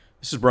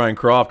This is Brian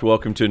Croft.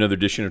 Welcome to another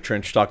edition of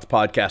Trench Talk, the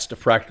podcast of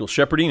practical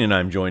shepherding, and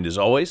I'm joined as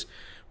always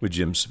with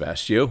Jim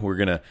Sebastio. We're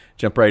going to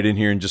jump right in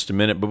here in just a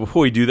minute, but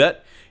before we do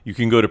that, you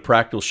can go to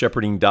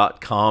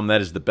practicalshepherding.com.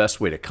 That is the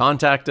best way to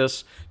contact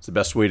us. It's the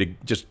best way to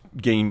just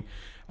gain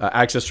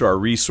access to our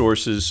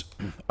resources.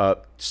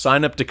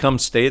 Sign up to come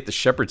stay at the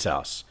Shepherd's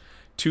House.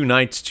 2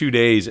 nights, 2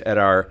 days at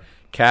our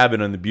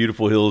cabin on the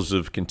beautiful hills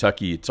of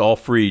Kentucky. It's all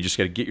free. You just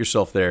got to get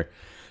yourself there.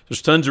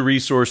 There's tons of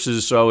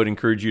resources, so I would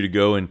encourage you to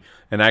go and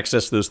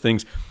access those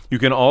things. You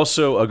can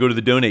also go to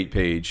the donate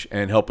page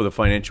and help with a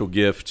financial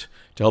gift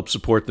to help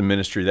support the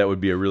ministry. That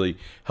would be a really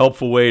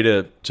helpful way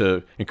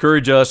to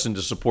encourage us and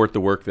to support the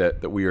work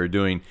that we are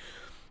doing,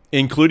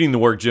 including the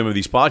work, Jim, of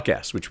these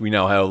podcasts, which we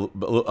now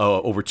have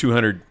over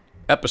 200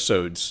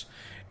 episodes.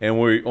 And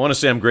we want to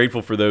say I'm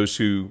grateful for those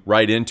who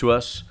write into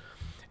us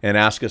and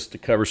ask us to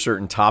cover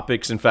certain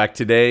topics. In fact,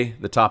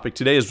 the topic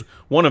today is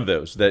one of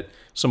those that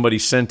somebody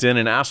sent in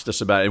and asked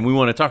us about, and we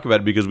want to talk about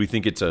it because we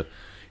think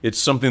it's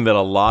something that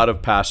a lot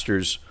of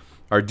pastors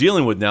are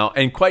dealing with now.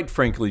 And quite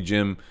frankly,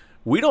 Jim,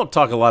 we don't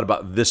talk a lot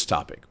about this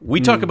topic.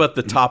 We talk about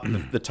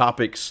the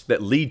topics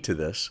that lead to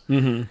this,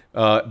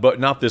 but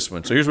not this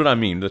one. So here's what I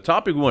mean. The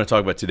topic we want to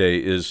talk about today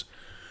is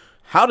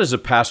how does a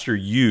pastor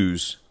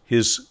use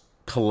his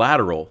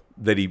collateral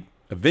that he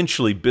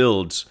eventually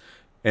builds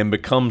and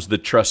becomes the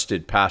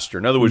trusted pastor.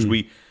 In other words,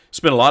 we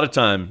spend a lot of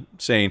time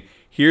saying,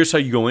 here's how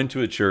you go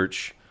into a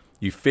church,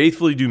 you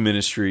faithfully do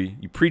ministry,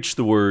 you preach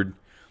the word,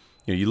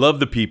 you love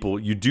the people,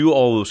 you do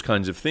all those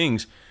kinds of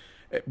things.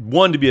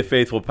 One, to be a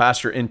faithful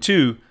pastor, and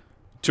two,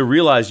 to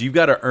realize you've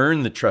got to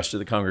earn the trust of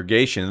the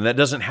congregation, and that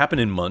doesn't happen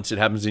in months, it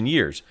happens in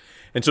years.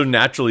 And so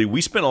naturally,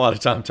 we spend a lot of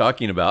time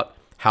talking about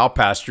how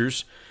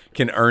pastors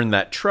can earn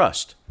that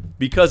trust,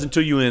 because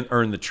until you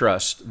earn the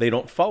trust, they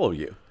don't follow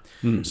you.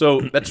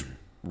 So that's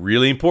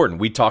really important.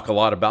 We talk a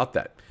lot about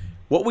that.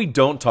 What we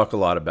don't talk a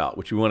lot about,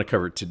 which we want to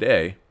cover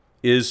today,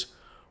 is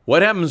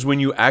what happens when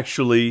you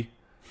actually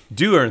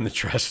do earn the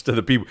trust of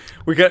the people.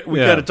 We got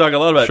to talk a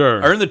lot about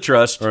earn the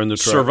trust,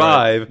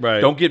 survive, right.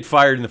 Don't get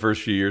fired in the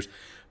first few years.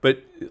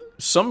 But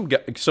some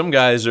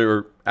guys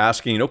are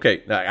asking,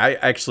 okay, I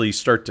actually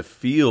start to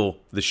feel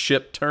the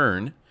ship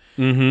turn,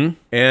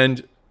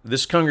 and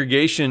this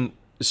congregation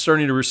is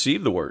starting to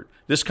receive the word.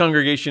 This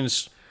congregation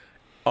is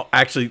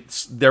actually,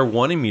 they're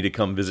wanting me to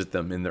come visit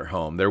them in their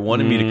home. They're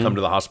wanting me to come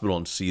to the hospital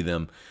and see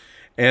them.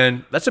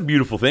 And that's a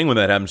beautiful thing when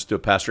that happens to a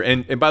pastor.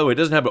 And by the way, it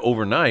doesn't happen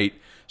overnight,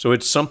 so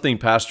it's something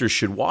pastors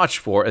should watch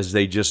for as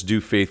they just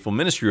do faithful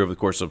ministry over the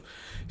course of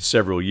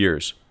several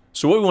years.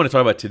 So what we want to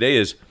talk about today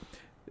is,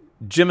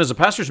 Jim, as a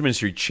pastor's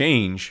ministry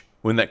change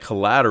when that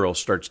collateral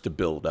starts to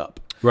build up.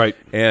 Right.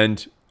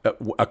 And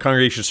a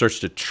congregation starts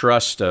to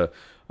trust the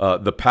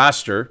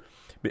pastor,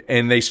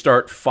 and they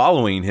start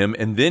following him,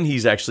 and then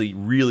he's actually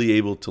really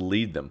able to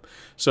lead them.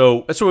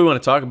 So that's what we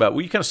want to talk about.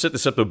 We kind of set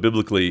this up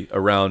biblically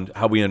around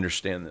how we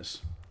understand this.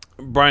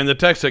 Brian, the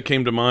text that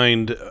came to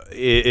mind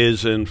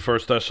is in 1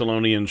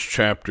 Thessalonians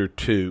chapter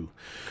 2.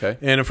 Okay.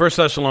 And in 1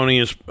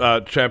 Thessalonians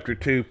chapter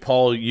 2,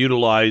 Paul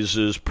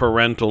utilizes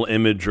parental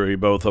imagery,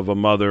 both of a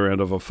mother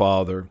and of a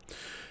father.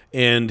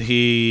 And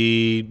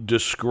he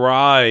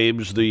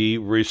describes the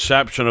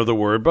reception of the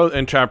word, both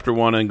in chapter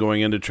 1 and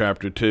going into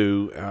chapter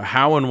 2,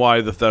 how and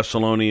why the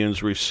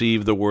Thessalonians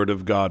received the word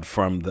of God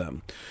from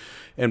them.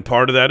 And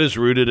part of that is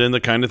rooted in the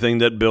kind of thing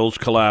that builds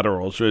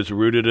collateral. So it's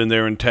rooted in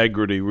their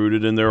integrity,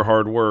 rooted in their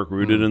hard work,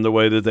 rooted in the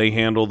way that they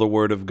handle the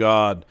word of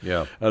God.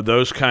 Yeah,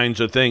 those kinds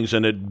of things.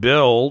 And it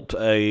built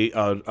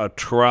a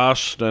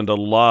trust and a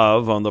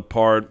love on the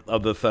part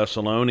of the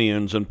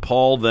Thessalonians. And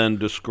Paul then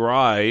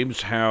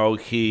describes how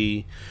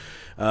he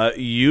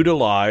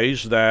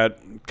utilized that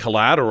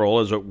collateral,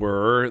 as it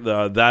were,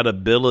 that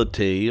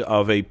ability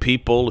of a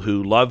people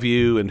who love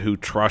you and who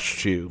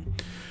trust you.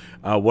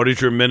 What does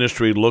your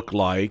ministry look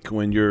like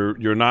when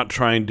you're not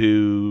trying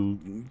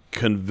to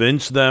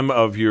convince them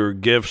of your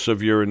gifts,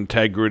 of your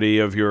integrity,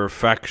 of your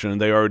affection?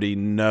 They already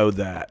know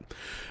that.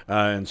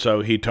 And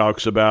so he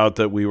talks about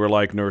that we were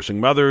like nursing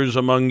mothers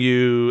among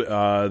you,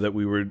 that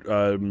we were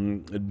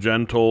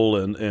gentle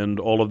and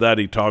all of that.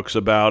 He talks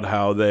about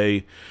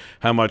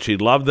how much he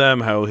loved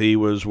them, how he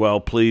was well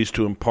pleased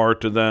to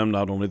impart to them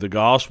not only the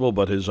gospel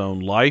but his own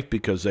life,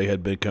 because they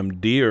had become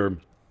dear.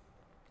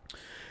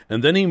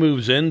 And then he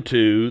moves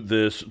into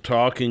this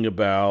talking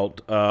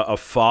about a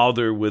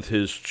father with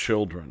his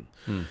children.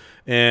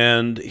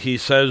 And he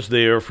says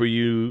there, for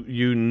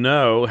you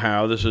know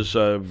how, this is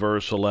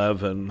verse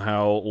 11,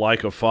 how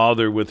like a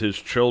father with his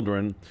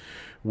children,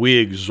 we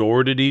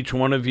exhorted each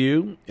one of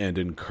you and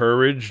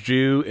encouraged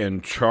you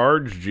and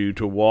charged you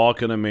to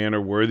walk in a manner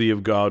worthy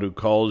of God who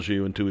calls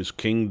you into his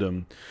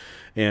kingdom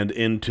and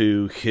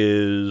into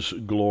his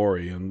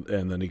glory. And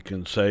then he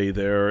can say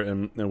there,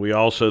 and we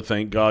also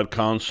thank God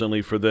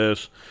constantly for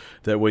this,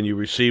 that when you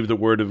received the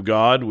word of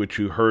God, which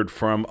you heard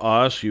from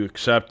us, you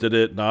accepted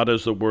it not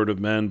as the word of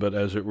men, but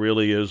as it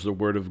really is the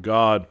word of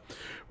God,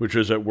 which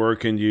is at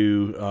work in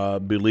you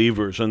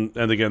believers. And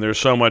again, there's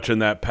so much in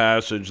that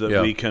passage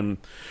that we can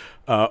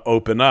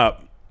open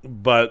up.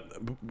 But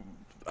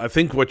I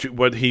think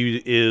what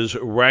he is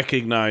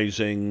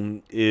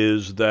recognizing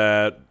is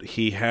that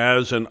he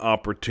has an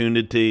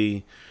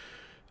opportunity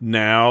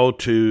now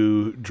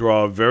to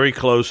draw very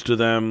close to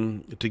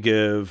them, to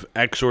give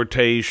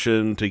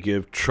exhortation, to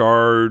give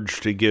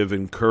charge, to give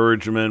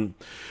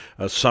encouragement.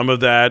 Some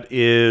of that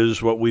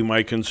is what we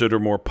might consider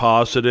more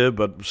positive,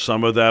 but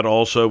some of that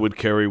also would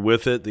carry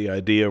with it the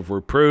idea of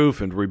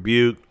reproof and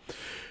rebuke.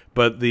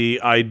 But the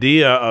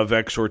idea of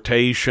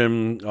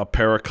exhortation,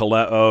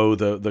 parakaleo,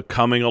 the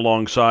coming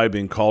alongside,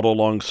 being called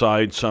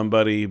alongside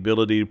somebody,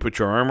 ability to put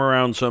your arm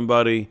around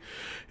somebody,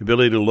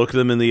 ability to look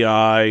them in the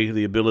eye,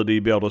 the ability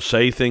to be able to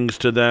say things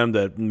to them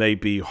that may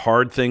be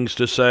hard things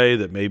to say,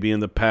 that maybe in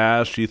the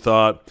past you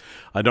thought,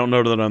 I don't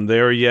know that I'm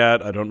there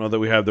yet. I don't know that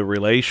we have the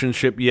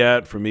relationship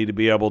yet for me to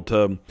be able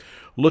to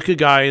look a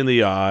guy in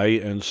the eye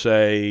and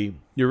say,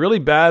 you're really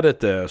bad at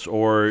this,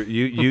 or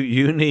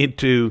you need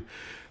to...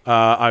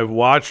 I've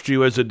watched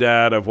you as a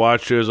dad. I've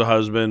watched you as a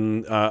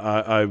husband.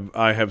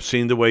 I have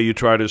seen the way you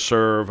try to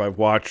serve. I've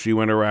watched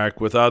you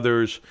interact with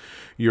others.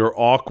 You're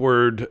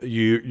awkward.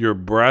 Your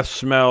breath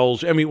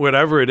smells. I mean,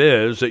 whatever it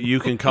is that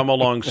you can come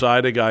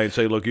alongside a guy and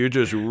say, look, you're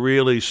just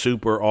really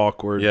super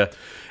awkward. Yeah.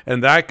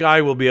 And that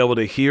guy will be able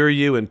to hear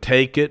you and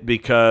take it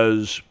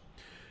because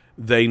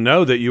they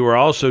know that you are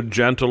also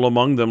gentle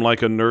among them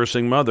like a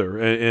nursing mother,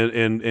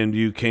 and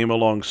you came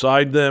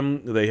alongside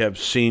them. They have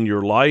seen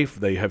your life.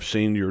 They have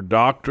seen your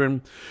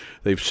doctrine.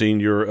 They've seen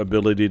your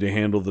ability to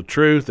handle the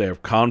truth. They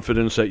have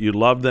confidence that you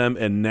love them,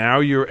 and now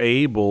you're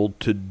able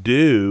to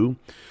do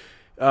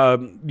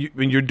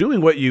you're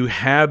doing what you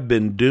have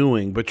been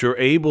doing, but you're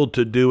able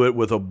to do it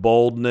with a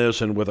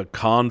boldness and with a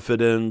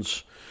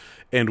confidence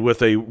and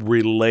with a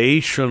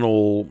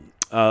relationally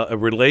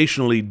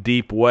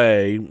deep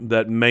way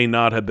that may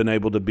not have been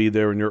able to be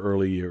there in your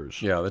early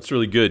years. Yeah, that's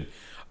really good.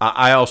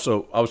 I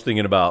was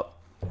thinking about,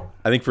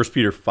 I think 1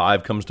 Peter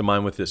 5 comes to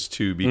mind with this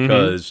too,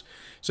 because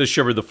it says,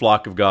 shepherd the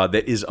flock of God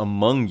that is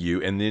among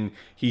you. And then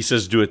he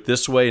says, do it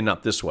this way and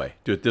not this way.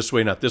 Do it this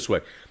way, not this way.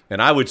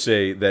 And I would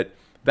say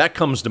that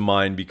comes to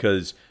mind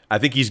because I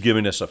think he's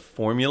given us a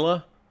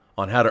formula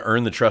on how to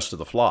earn the trust of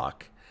the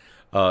flock.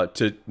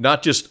 To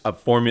not just a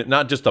formula,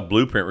 not just a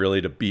blueprint, really.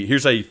 To be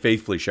here's how you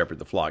faithfully shepherd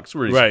the flock. That's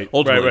what he's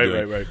ultimately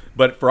doing. Right.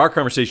 But for our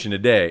conversation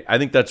today, I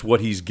think that's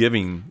what he's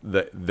giving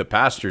the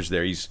pastors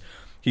there. He's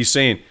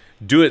saying,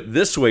 do it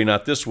this way,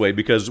 not this way,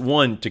 because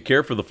one, to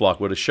care for the flock,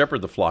 to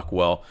shepherd the flock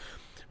well,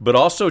 but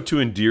also to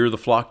endear the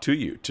flock to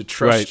you, to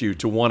trust you,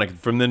 to want to,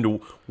 from them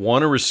to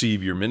want to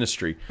receive your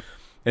ministry.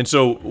 And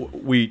so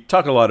we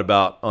talk a lot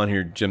about on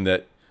here, Jim,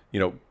 that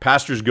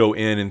pastors go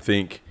in and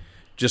think,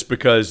 just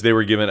because they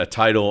were given a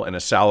title and a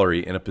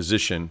salary and a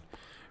position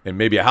and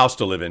maybe a house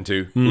to live in,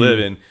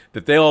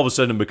 that they all of a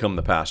sudden become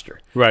the pastor.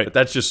 Right. But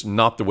that's just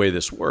not the way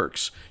this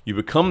works. You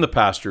become the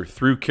pastor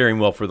through caring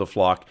well for the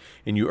flock,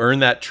 and you earn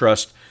that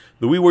trust.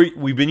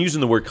 We've been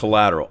using the word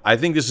collateral. I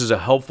think this is a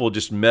helpful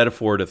just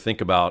metaphor to think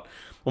about,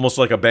 almost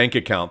like a bank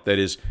account that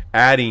is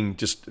adding,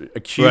 just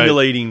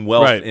accumulating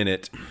wealth in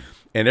it.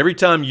 And every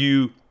time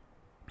you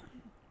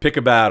pick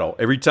a battle,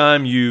 every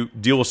time you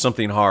deal with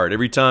something hard,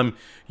 every time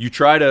you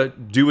try to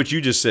do what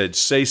you just said,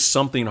 say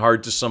something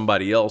hard to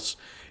somebody else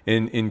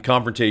in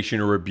confrontation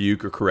or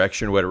rebuke or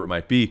correction or whatever it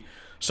might be,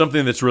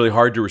 something that's really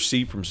hard to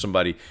receive from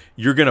somebody,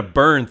 you're going to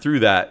burn through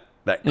that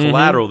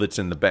collateral that's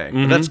in the bank.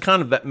 But that's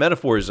kind of, that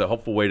metaphor is a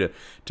helpful way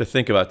to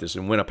think about this.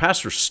 And when a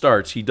pastor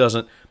starts, he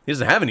doesn't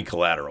have any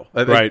collateral.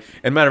 Right.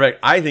 And matter of fact,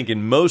 I think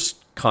in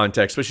most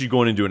contexts, especially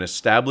going into an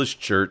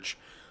established church,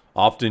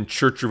 often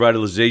church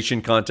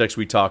revitalization context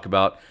we talk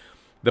about,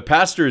 the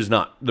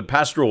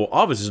pastoral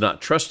office is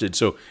not trusted.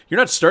 So you're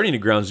not starting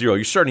at ground zero.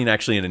 You're starting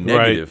actually in a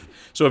negative. Right.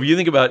 So if you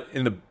think about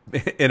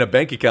in a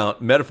bank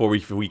account metaphor,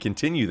 if we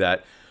continue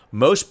that,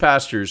 most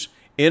pastors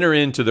enter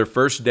into their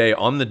first day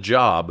on the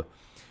job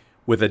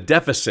with a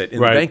deficit in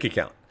the bank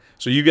account.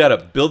 So you got to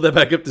build that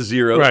back up to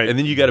zero, and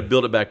then you got to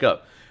build it back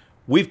up.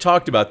 We've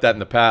talked about that in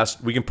the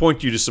past. We can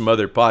point you to some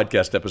other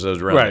podcast episodes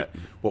around that.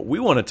 What we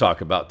want to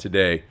talk about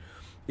today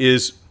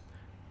is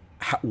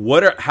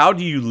how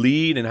do you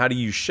lead and how do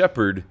you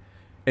shepherd,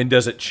 and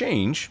does it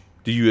change?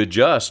 Do you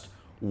adjust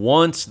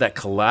once that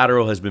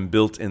collateral has been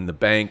built in the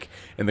bank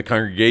and the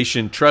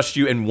congregation trusts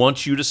you and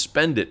wants you to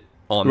spend it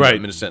on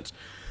them in a sense?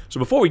 So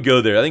before we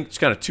go there, I think it's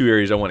kind of two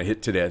areas I want to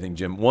hit today, I think,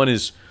 Jim. One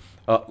is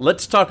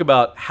let's talk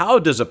about how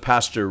does a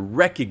pastor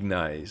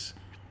recognize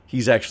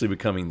he's actually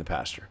becoming the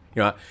pastor?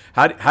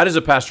 How does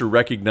a pastor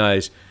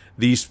recognize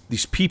these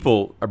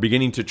people are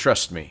beginning to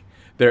trust me?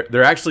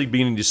 They're actually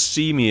beginning to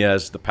see me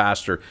as the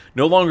pastor,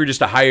 no longer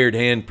just a hired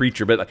hand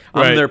preacher, but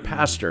I'm their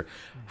pastor.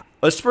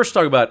 Let's first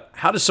talk about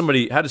how does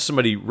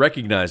somebody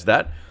recognize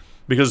that?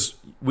 Because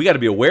we got to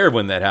be aware of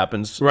when that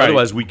happens.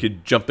 Otherwise, we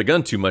could jump the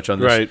gun too much on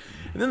this.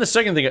 And then the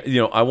second thing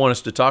I want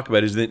us to talk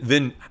about is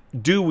then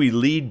do we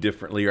lead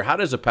differently, or how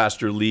does a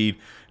pastor lead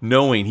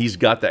knowing he's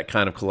got that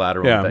kind of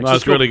collateral? Yeah,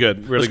 that's really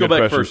good. Really good.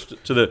 Let's go back question.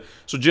 first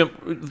so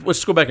Jim,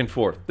 let's go back and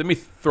forth. Let me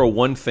throw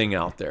one thing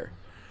out there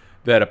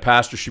that a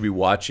pastor should be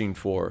watching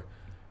for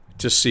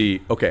to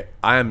see, okay,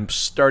 I'm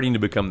starting to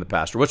become the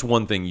pastor. What's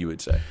one thing you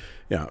would say?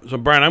 Yeah. So,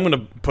 Brian, I'm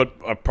going to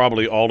put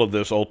probably all of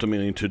this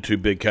ultimately into two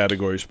big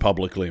categories,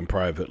 publicly and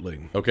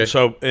privately. Okay.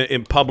 So,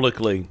 in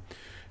publicly,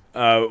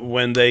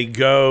 when they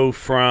go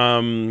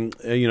from,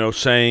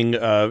 saying,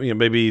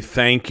 maybe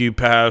thank you,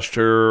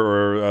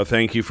 Pastor, or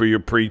thank you for your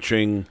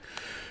preaching,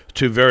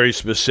 to very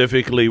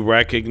specifically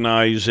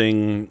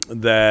recognizing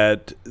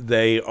that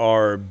they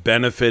are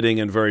benefiting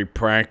in very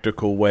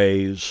practical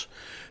ways.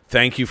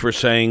 Thank you for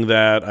saying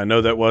that. I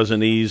know that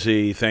wasn't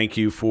easy. Thank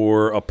you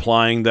for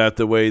applying that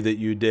the way that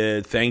you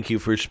did. Thank you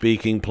for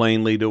speaking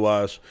plainly to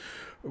us.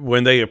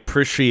 When they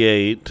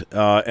appreciate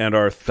and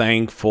are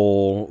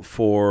thankful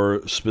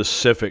for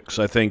specifics,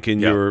 I think in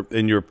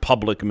your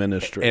public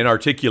ministry, and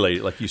articulate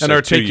it, like you said, and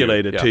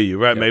articulate it to you,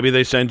 right? Yep. Maybe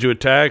they send you a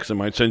text, they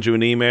might send you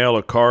an email,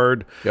 a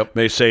card, Yep.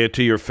 may say it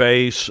to your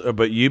face,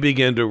 but you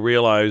begin to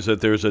realize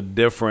that there's a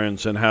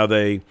difference in how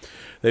they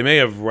may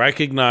have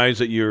recognized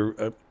that you're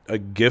a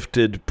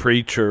gifted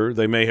preacher,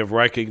 they may have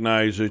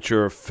recognized that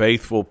you're a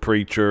faithful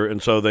preacher,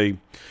 and so they,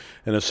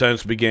 in a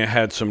sense,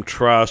 had some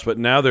trust, but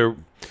now they're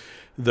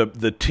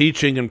the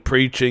teaching and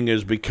preaching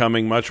is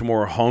becoming much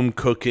more home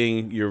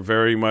cooking. You're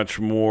very much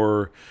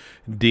more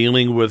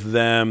dealing with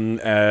them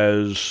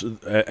as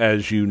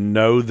you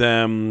know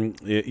them.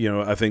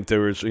 I think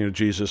there is,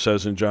 Jesus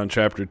says in John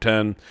chapter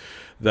 10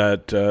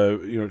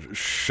 that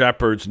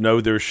shepherds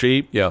know their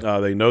sheep. Yeah.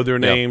 They know their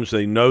names.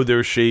 They know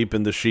their sheep,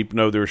 and the sheep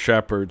know their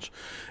shepherds.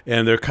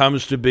 And there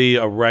comes to be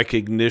a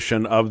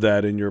recognition of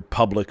that in your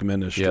public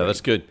ministry. Yeah,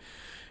 that's good.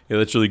 Yeah,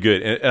 that's really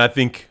good. And I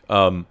think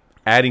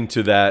adding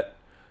to that,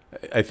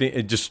 I think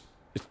it's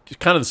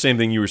kind of the same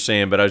thing you were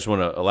saying, but I just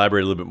want to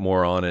elaborate a little bit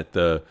more on it.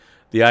 The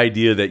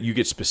idea that you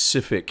get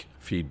specific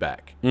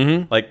feedback.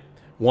 Mm-hmm. Like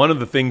one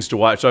of the things to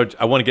watch, so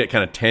I want to get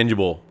kind of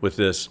tangible with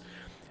this.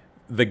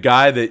 The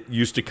guy that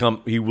used to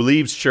come, he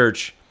leaves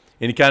church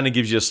and he kind of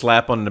gives you a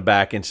slap on the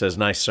back and says,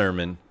 "Nice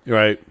sermon."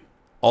 Right.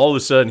 All of a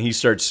sudden he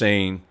starts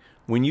saying,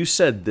 "When you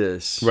said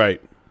this, right,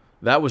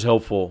 that was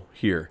helpful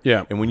here."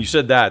 Yeah. And when you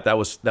said that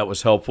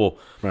was helpful.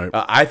 Right.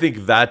 I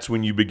think that's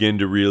when you begin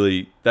to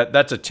really,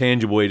 that's a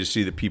tangible way to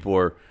see that people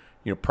are,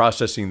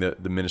 processing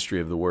the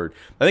ministry of the word.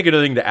 I think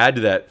another thing to add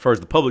to that, as far as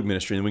the public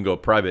ministry, and then we can go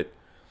private,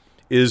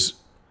 is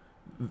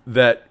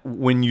that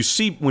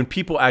when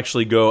people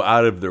actually go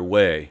out of their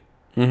way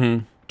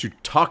to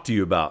talk to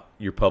you about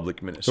your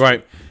public ministry.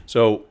 Right.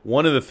 So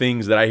one of the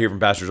things that I hear from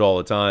pastors all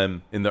the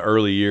time in the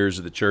early years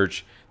of the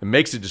church that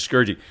makes it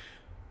discouraging,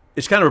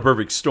 it's kind of a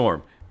perfect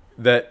storm,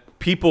 that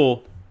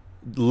people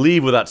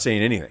leave without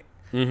saying anything,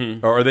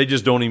 or they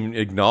just don't even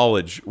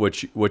acknowledge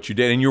what you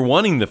did, and you're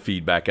wanting the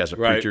feedback as a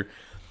preacher.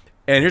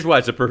 And here's why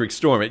it's a perfect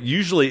storm. It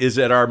usually is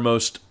at our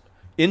most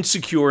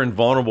insecure and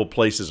vulnerable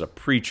place as a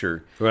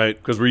preacher, right?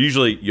 Because we're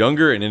usually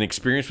younger and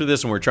inexperienced with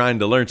this, and we're trying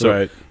to learn.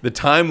 So the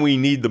time we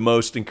need the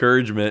most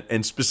encouragement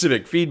and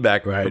specific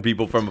feedback from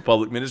people from a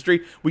public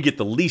ministry, we get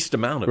the least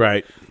amount of it.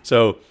 Right.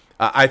 So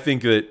I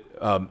think that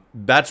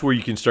that's where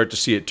you can start to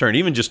see it turn.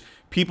 Even just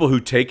people who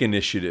take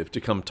initiative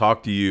to come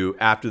talk to you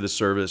after the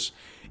service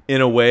in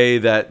a way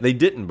that they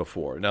didn't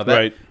before. Now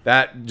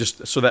that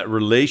just so that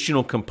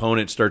relational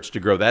component starts to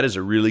grow, that is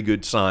a really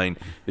good sign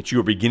that you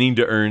are beginning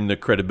to earn the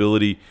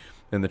credibility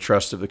and the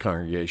trust of the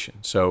congregation.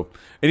 So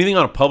anything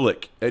else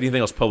public?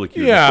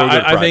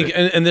 Yeah, I think,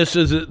 and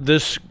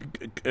this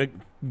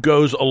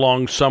goes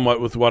along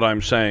somewhat with what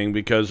I'm saying,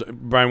 because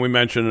Brian, we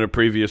mentioned in a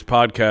previous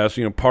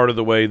podcast, part of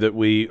the way that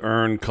we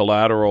earn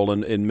collateral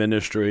in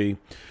ministry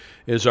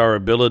is our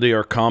ability,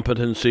 our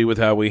competency with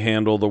how we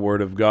handle the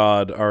Word of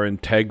God, our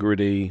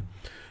integrity,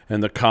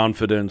 and the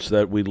confidence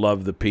that we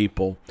love the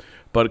people.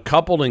 But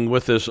coupling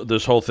with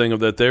this whole thing of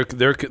that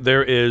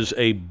there is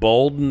a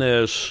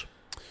boldness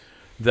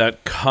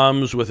that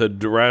comes with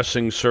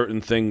addressing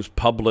certain things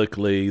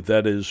publicly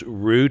that is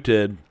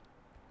rooted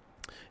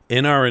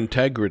in our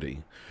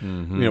integrity.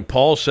 Mm-hmm.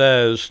 Paul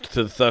says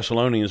to the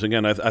Thessalonians,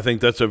 again, I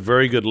think that's a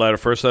very good letter.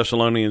 1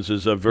 Thessalonians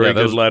is a very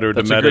good letter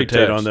to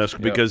meditate on this,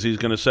 because he's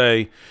going to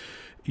say,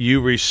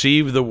 you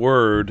received the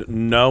word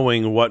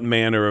knowing what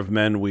manner of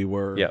men we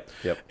were.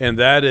 And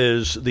that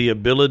is the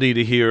ability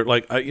to hear,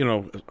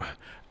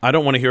 I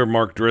don't want to hear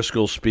Mark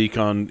Driscoll speak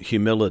on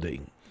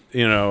humility.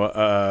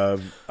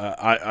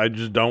 I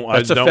just don't.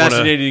 That's a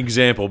fascinating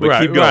example, but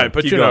keep going. Right,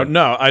 but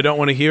no, I don't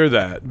want to hear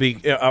that,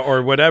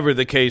 or whatever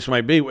the case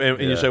might be. And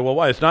you say, well,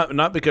 why? It's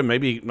not because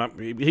maybe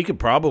he could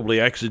probably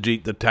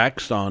exegete the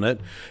text on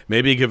it,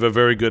 maybe give a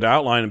very good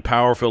outline and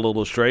powerful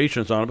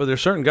illustrations on it. But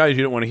there's certain guys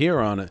you don't want to hear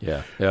on it.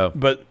 Yeah.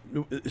 But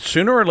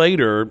sooner or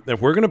later,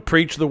 if we're going to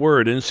preach the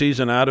word in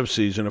season, out of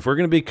season, if we're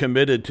going to be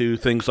committed to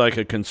things like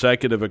a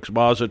consecutive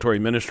expository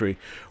ministry,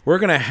 we're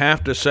going to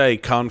have to say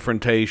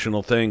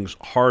confrontational things,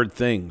 hard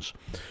things.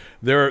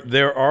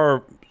 There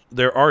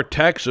are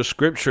texts of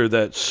Scripture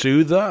that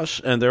soothe us,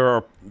 and there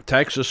are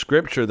texts of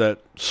Scripture that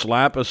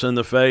slap us in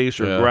the face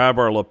or grab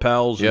our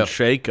lapels and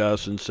shake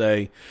us and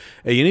say,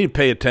 hey, you need to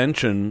pay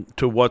attention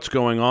to what's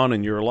going on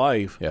in your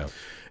life. Yeah.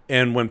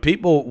 And when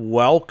people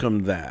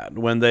welcome that,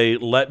 when they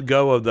let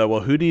go of the, well,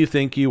 who do you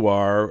think you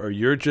are? Or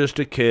you're just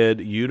a kid,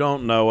 you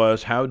don't know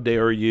us, how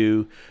dare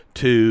you,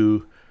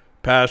 to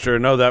Pastor,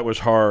 no, that was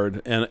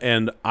hard,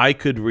 and I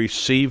could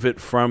receive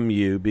it from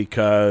you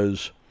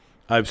because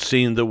I've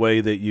seen the way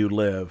that you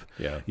live.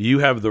 Yeah. You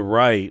have the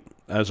right,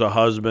 as a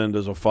husband,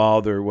 as a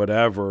father,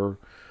 whatever,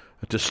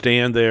 to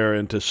stand there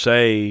and to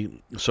say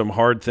some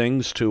hard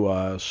things to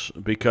us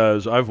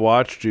because I've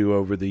watched you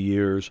over the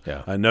years.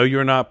 Yeah. I know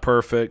you're not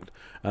perfect,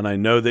 and I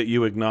know that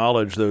you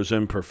acknowledge those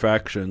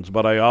imperfections,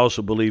 but I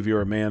also believe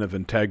you're a man of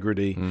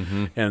integrity,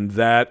 and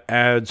that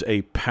adds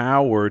a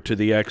power to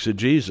the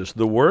exegesis.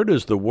 The Word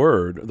is the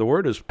Word. The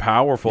Word is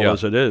powerful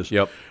as it is.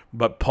 Yep.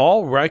 But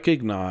Paul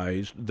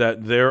recognized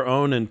that their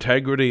own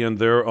integrity and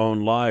their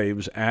own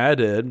lives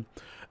added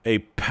a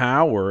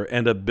power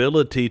and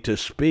ability to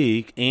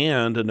speak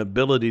and an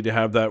ability to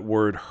have that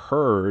word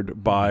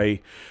heard by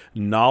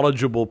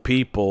knowledgeable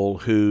people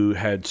who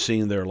had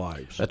seen their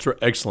lives. That's an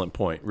excellent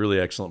point. Really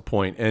excellent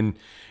point. And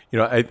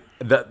the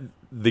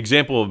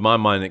example of my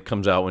mind that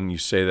comes out when you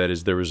say that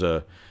is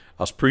I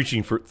was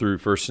preaching through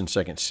 1st and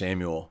 2nd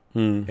Samuel,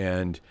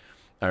 and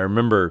I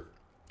remember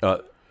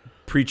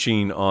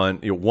preaching on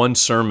one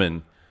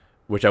sermon,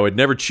 which I would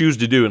never choose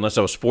to do unless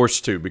I was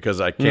forced to because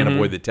I can't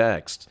avoid the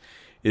text,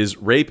 is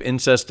rape,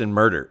 incest, and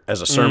murder as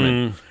a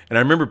sermon. And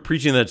I remember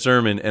preaching that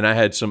sermon, and I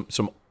had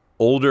some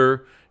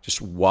older,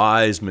 just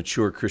wise,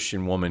 mature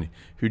Christian woman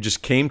who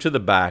just came to the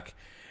back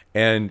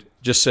and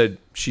she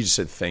just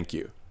said, thank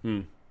you.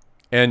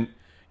 And,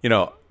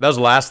 that was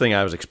the last thing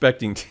I was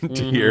expecting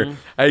to hear.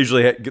 I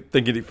usually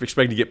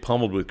expecting to get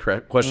pummeled with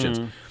questions.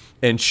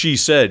 And she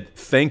said,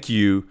 thank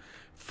you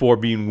for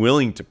being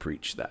willing to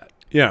preach that.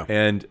 Yeah.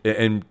 And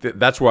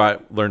that's where I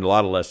learned a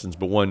lot of lessons.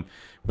 But when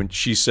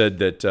she said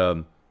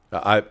that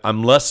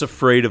I'm less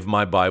afraid of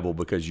my Bible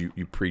because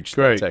you preached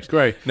that text.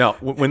 Great. Now,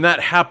 when that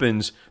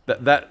happens,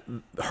 that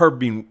her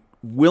being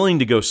willing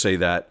to go say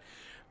that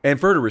and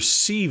for her to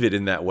receive it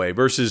in that way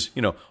versus,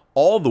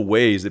 all the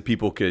ways that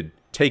people could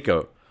take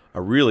a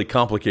really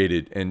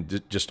complicated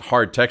and just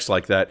hard text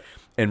like that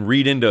and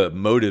read into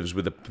motives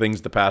with the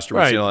things the pastor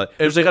was saying.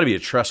 There's got to be a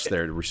trust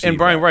there to receive. And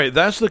Brian, that. right,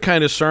 that's the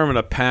kind of sermon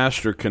a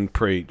pastor can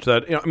preach.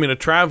 That a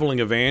traveling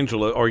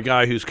evangelist or a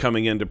guy who's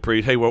coming in to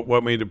preach. Hey,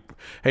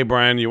 Hey,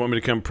 Brian, you want me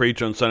to come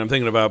preach on Sunday? I'm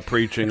thinking about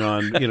preaching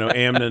on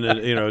Amnon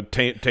and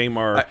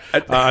Tamar.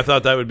 I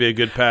thought that would be a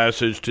good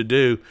passage to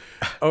do.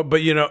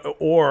 But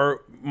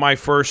or my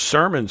first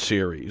sermon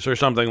series or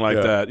something like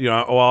that.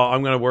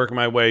 I'm going to work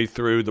my way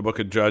through the book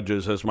of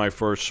Judges as my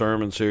first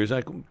sermon series.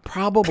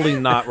 Probably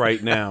not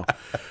right now.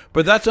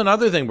 But that's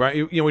another thing,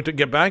 Brian. To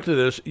get back to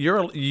this,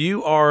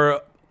 you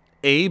are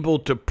able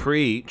to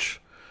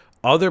preach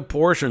other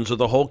portions of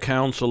the whole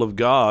counsel of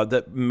God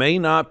that may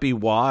not be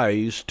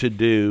wise to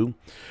do.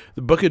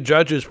 The book of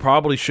Judges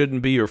probably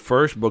shouldn't be your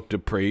first book to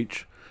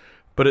preach,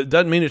 but it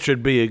doesn't mean it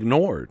should be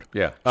ignored.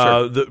 Yeah,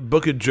 sure. The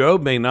book of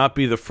Job may not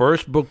be the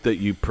first book that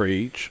you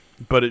preach,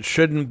 but it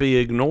shouldn't be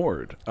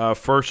ignored.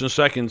 1st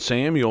and 2nd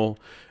Samuel,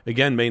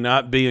 again, may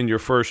not be in your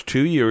first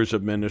 2 years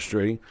of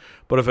ministry,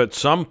 but if at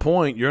some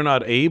point you're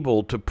not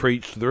able to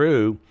preach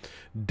through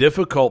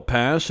difficult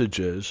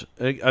passages,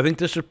 I think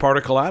this is part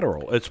of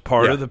collateral. It's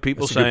part of the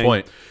people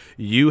saying,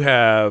 you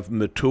have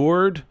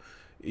matured,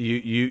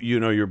 you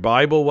know your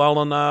Bible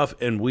well enough,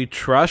 and we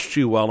trust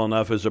you well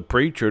enough as a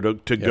preacher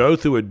to go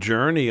through a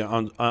journey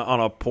on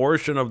a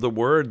portion of the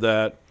Word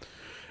that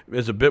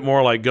is a bit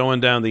more like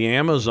going down the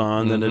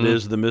Amazon than it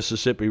is the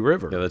Mississippi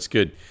River. Yeah, that's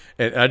good.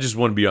 And I just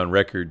want to be on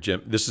record,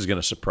 Jim. This is going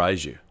to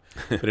surprise you.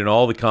 But in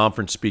all the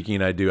conference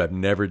speaking I do, I've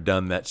never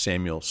done that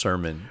Samuel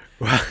sermon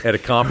at a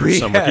conference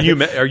somewhere.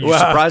 Are you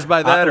surprised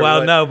by that?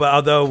 No, but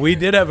although we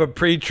did have a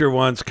preacher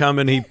once come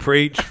and he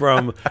preached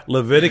from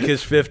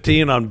Leviticus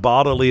 15 on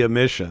bodily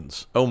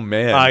emissions. Oh,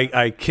 man.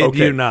 I kid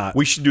you not.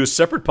 We should do a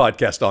separate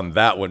podcast on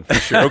that one for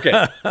sure.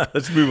 Okay,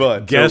 let's move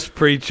on. Guest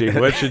preaching.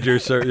 What should your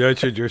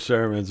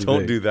sermons be?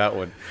 Don't do that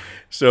one.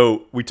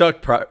 So we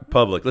talked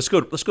public. Let's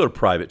go to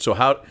private. So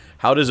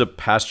how does a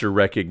pastor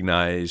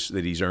recognize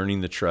that he's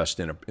earning the trust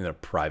in a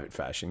private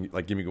fashion?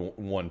 Like, give me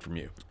one from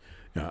you.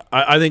 Yeah,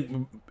 I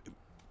think,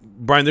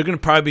 Brian, there are going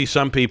to probably be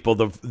some people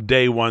the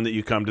day one that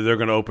you come to, they're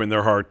going to open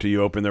their heart to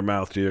you, open their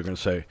mouth to you. They're going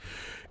to say,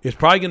 it's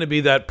probably going to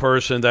be that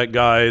person, that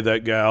guy,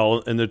 that gal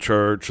in the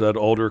church, that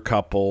older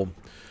couple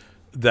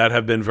that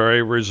have been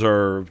very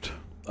reserved,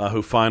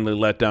 who finally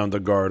let down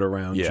the guard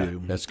around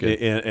you. That's good.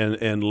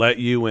 And let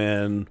you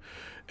in.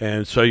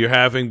 And so you're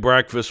having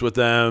breakfast with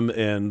them,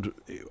 and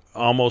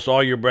almost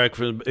all your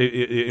breakfast,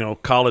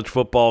 college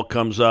football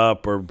comes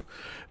up, or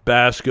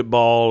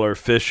basketball, or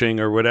fishing,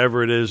 or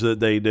whatever it is that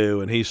they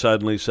do, and he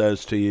suddenly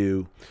says to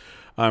you,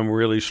 "I'm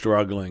really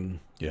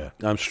struggling. Yeah,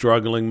 I'm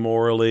struggling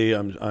morally.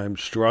 I'm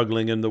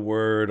struggling in the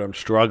Word. I'm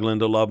struggling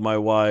to love my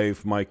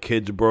wife. My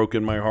kid's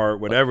broken my heart.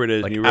 Whatever it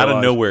is." Like and you realize, out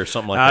of nowhere,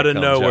 something like out that of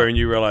comes nowhere, out. and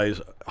you realize,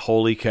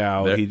 holy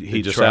cow,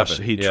 he just trusts.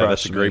 happened. He trusts.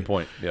 That's a great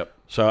point. Yep.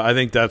 So I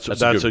think that's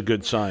a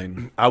good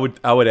sign. I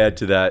would add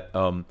to that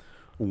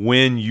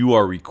when you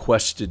are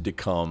requested to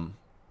come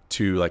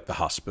to like the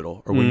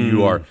hospital, or when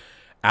you are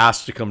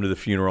asked to come to the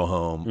funeral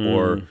home,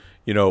 or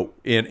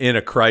in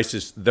a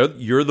crisis,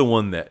 you're the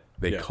one that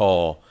they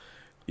call.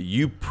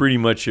 you pretty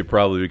much should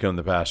probably become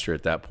the pastor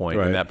at that point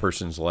in that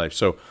person's life.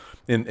 So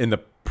in the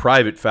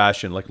private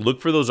fashion, like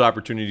look for those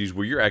opportunities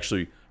where you're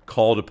actually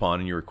called upon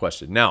and you're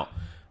requested. Now,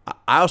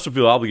 I also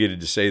feel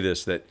obligated to say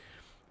this, that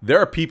there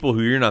are people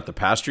who you're not the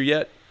pastor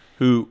yet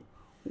who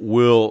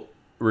will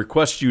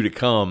request you to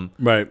come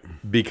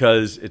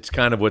because it's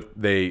kind of what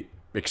they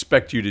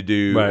expect you to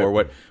do or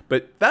what.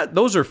 But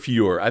those are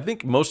fewer. I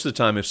think most of the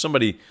time if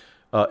somebody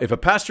if a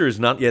pastor is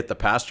not yet the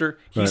pastor,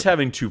 he's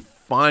having to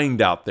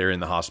find out there in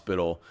the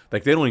hospital.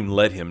 Like they don't even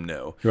let him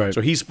know.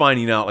 So he's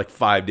finding out like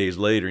 5 days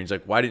later. And he's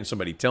like, why didn't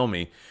somebody tell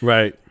me?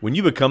 When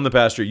you become the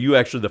pastor, you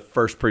actually the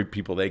first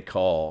people they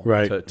call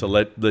to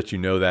let you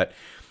know that.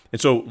 And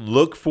so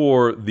look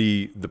for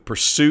the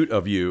pursuit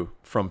of you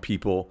from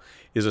people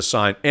is a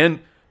sign, and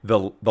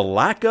the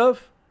lack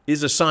of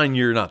is a sign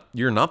you're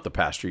not the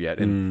pastor yet,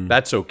 and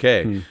that's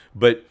okay.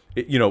 But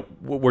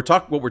what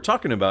we're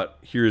talking about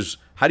here is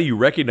how do you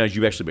recognize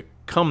you've actually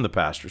become the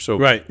pastor? So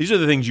these are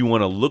the things you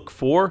want to look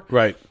for,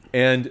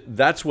 and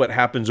that's what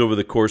happens over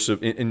the course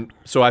of. And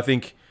so I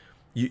think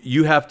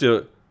you have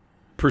to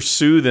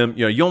pursue them.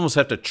 You almost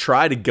have to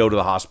try to go to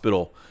the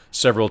hospital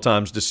several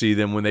times to see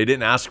them when they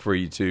didn't ask for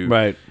you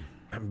to.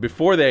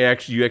 Before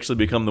you actually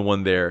become the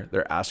one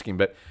they're asking.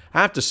 But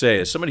I have to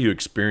say, as somebody who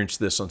experienced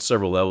this on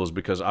several levels,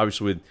 because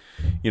obviously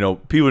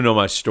with, people know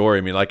my story.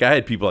 I mean, like I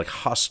had people like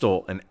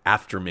hostile and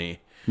after me.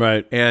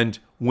 And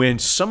when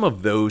some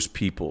of those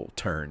people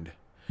turned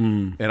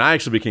and I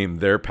actually became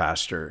their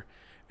pastor,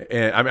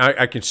 and I mean,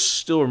 I can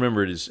still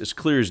remember it as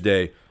clear as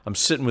day. I'm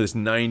sitting with this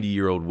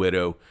 90-year-old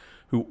widow,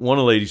 one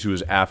of the ladies who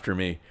was after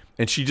me.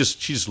 And she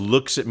just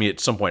looks at me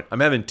at some point. I'm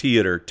having tea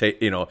at her,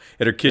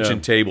 at her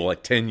kitchen table,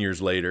 like 10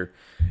 years later,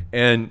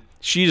 and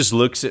she just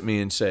looks at me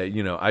and say,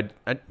 I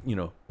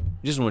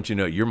just want you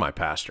to know you're my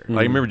pastor.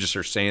 I remember just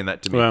her saying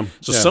that to me.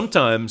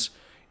 Sometimes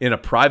in a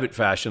private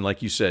fashion,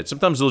 like you said,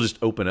 sometimes they'll just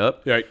open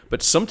up,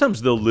 but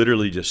sometimes they'll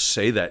literally just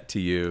say that to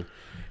you,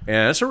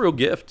 and that's a real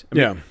gift. I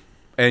mean,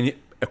 and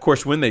of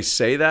course, when they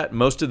say that,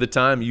 most of the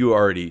time you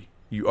already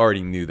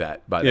knew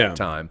that by that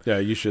time. Yeah,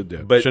 you should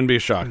do. But shouldn't be a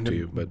shock to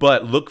you.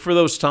 But look for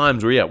those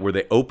times where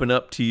they open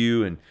up to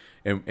you and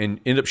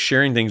end up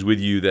sharing things with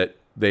you that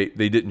they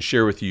didn't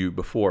share with you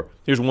before.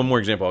 Here's one more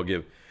example I'll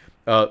give.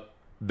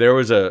 There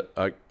was a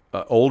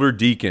older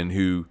deacon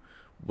who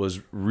was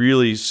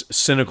really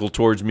cynical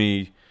towards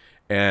me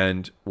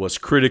and was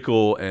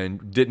critical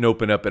and didn't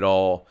open up at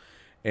all.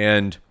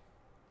 And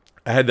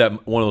I had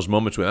one of those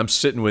moments with him. I'm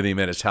sitting with him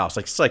at his house.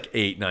 It's like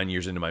 8-9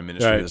 years into my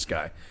ministry with this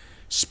guy.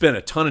 Spent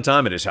a ton of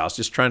time at his house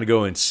just trying to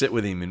go and sit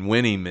with him and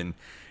win him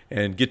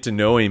and get to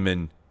know him,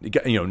 and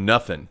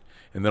nothing.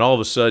 And then all of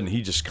a sudden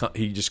he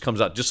just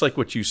comes out just like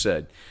what you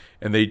said,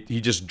 and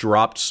he just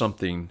dropped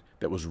something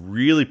that was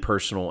really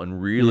personal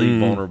and really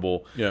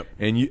vulnerable.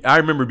 And I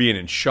remember being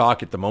in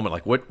shock at the moment,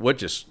 like what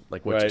just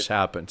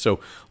happened. So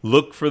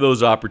look for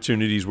those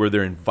opportunities where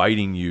they're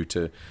inviting you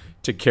to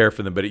care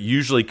for them, but it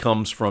usually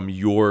comes from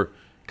your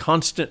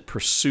constant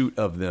pursuit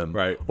of them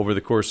over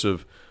the course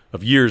of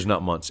years,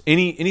 not months.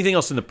 Anything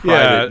else in the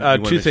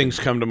private? Two things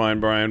come to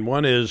mind, Brian.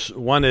 One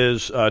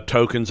is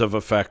tokens of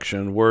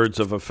affection,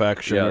 words of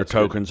affection, or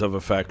tokens of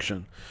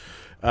affection.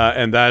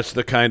 And that's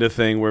the kind of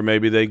thing where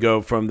maybe they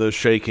go from the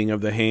shaking of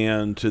the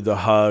hand to the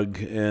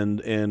hug,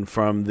 and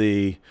from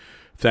the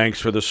thanks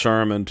for the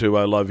sermon to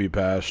I love you,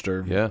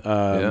 Pastor.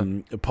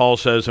 Paul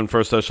says in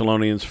 1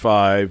 Thessalonians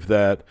 5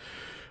 that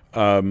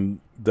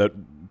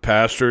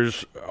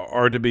pastors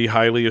are to be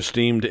highly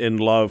esteemed in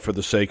love for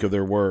the sake of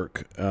their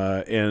work,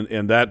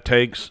 and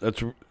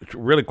that's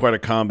really quite a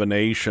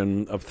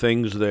combination of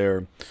things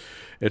there.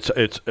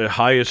 It's a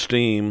high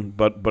esteem,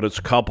 but it's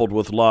coupled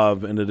with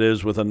love, and it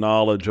is with a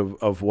knowledge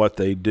of what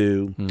they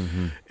do.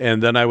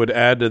 And then I would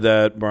add to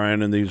that,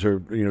 Brian, and these are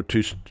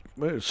two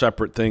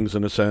separate things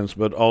in a sense,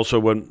 but also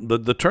when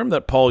the term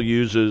that Paul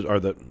uses, or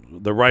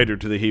the writer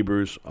to the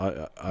Hebrews,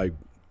 I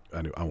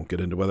won't get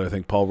into whether I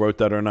think Paul wrote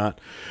that or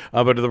not,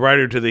 but the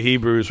writer to the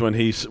Hebrews, when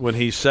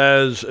he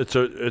says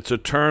it's a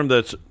term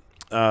that's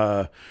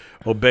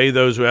obey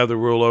those who have the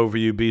rule over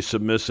you, be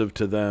submissive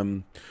to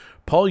them.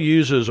 Paul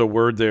uses a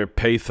word there,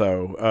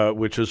 patho,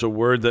 which is a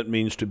word that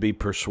means to be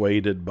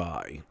persuaded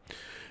by,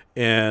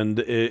 and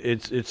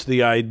it's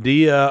the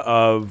idea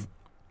of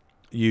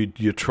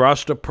you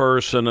trust a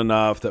person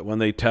enough that when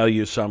they tell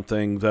you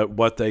something, that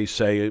what they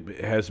say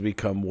has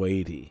become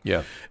weighty.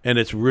 And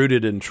it's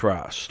rooted in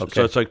trust.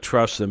 So it's like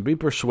trust them, be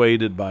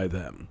persuaded by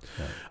them.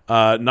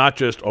 Not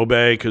just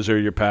obey because they're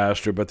your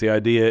pastor, but the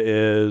idea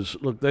is,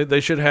 look, they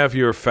should have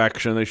your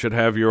affection, they should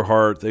have your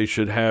heart, they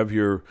should have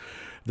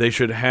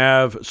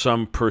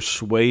some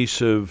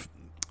persuasive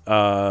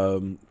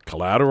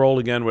collateral,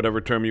 again,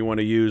 whatever term you want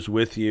to use,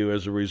 with you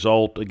as a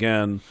result,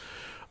 again,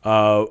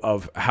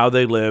 of how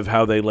they live,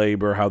 how they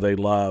labor, how they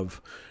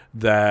love,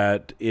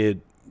 that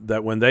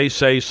when they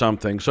say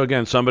something, so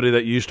again, somebody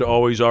that used to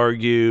always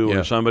argue,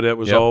 or somebody that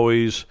was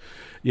always,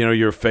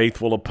 your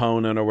faithful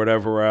opponent or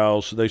whatever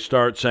else, they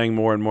start saying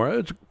more and more,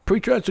 it's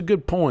preacher, that's a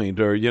good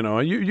point, or,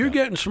 you're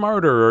getting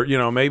smarter,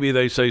 or, maybe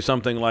they say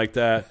something like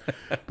that.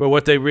 But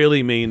what they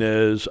really mean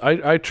is,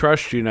 I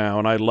trust you now,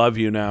 and I love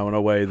you now in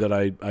a way that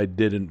I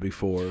didn't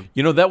before.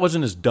 That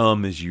wasn't as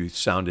dumb as you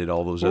sounded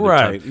all those other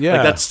Right, times. yeah.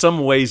 Like that's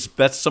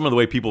some of the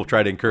way people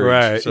try to encourage.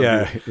 Right, some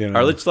yeah. people.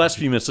 All right, last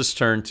few minutes, let's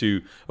turn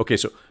to, okay,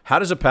 so how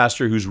does a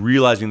pastor who's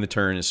realizing the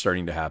turn is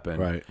starting to happen,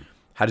 Right.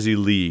 how does he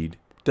lead?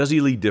 Does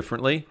he lead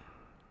differently?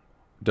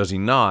 Does he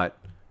not?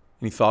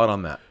 Any thought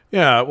on that?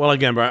 Yeah, well,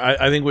 again, Brian,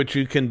 I think what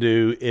you can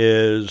do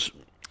is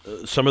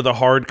some of the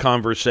hard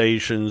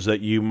conversations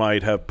that you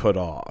might have put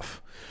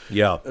off.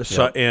 Yeah.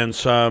 And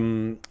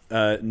some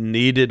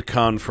needed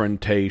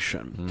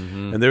confrontation.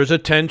 Mm-hmm. And there's a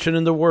tension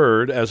in the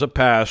word as a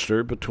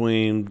pastor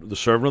between the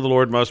servant of the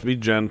Lord must be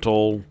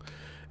gentle,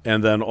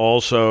 and then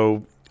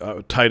also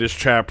Titus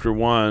chapter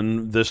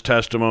 1, this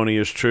testimony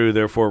is true,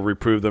 therefore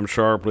reprove them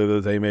sharply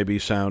that they may be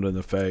sound in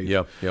the faith.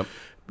 Yep.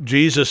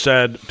 Jesus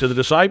said to the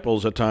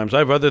disciples at times, I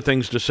have other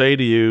things to say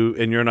to you,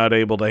 and you're not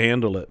able to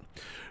handle it.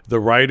 The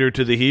writer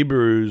to the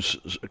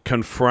Hebrews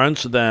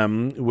confronts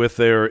them with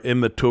their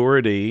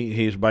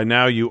immaturity. By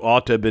now you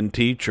ought to have been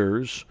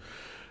teachers,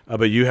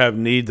 but you have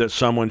need that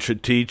someone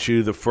should teach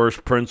you the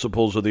first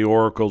principles of the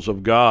oracles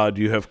of God.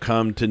 You have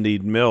come to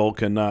need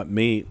milk and not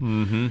meat.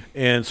 Mm-hmm.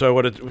 And so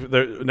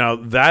now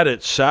that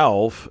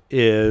itself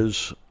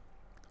is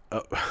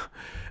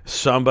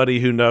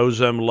somebody who knows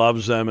them,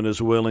 loves them, and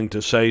is willing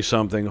to say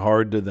something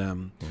hard to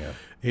them. Yeah.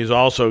 He's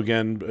also,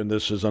 again, and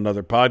this is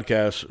another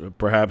podcast,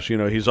 perhaps,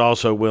 he's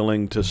also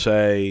willing to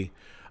say,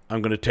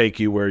 I'm going to take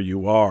you where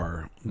you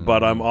are,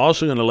 but I'm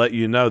also going to let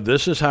you know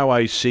this is how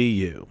I see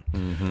you.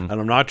 Mm-hmm. And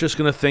I'm not just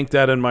going to think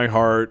that in my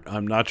heart.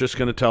 I'm not just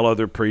going to tell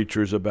other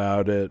preachers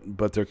about it,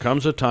 but there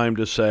comes a time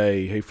to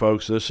say, hey,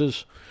 folks,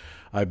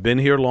 I've been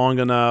here long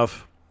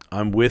enough.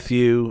 I'm with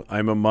you.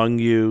 I'm among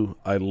you.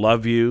 I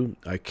love you.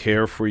 I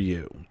care for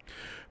you.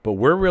 But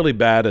we're really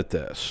bad at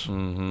this.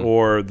 Mm-hmm.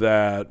 Or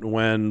that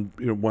when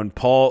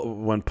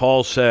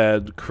Paul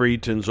said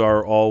Cretans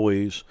are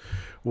always,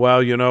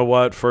 well, you know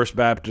what? First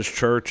Baptist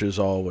Church is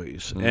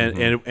always,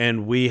 mm-hmm.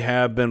 and we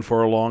have been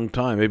for a long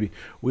time. Maybe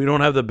we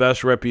don't have the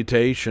best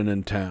reputation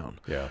in town,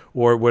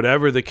 or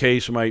whatever the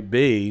case might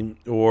be.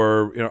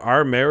 Or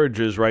our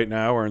marriages right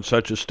now are in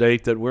such a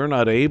state that we're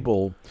not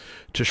able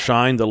to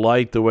shine the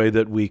light the way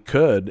that we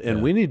could,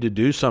 and we need to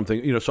do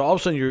something. So all of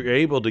a sudden you're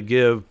able to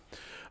give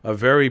a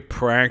very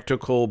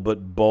practical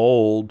but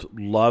bold,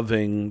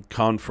 loving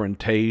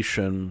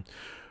confrontation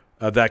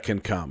that can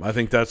come. I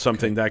think that's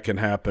something that can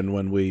happen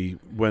when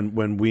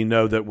we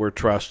know that we're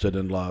trusted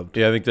and loved.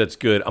 Yeah, I think that's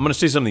good. I'm going to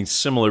say something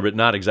similar, but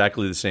not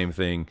exactly the same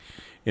thing,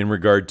 in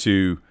regard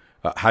to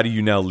how do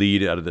you now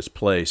lead out of this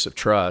place of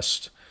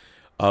trust.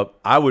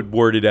 I would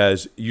word it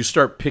as you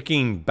start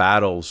picking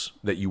battles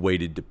that you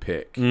waited to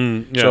pick.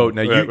 So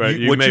now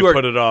you may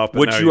put it off.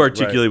 What you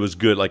articulated was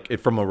good, like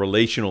from a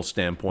relational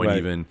standpoint,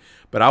 even.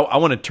 But I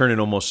want to turn it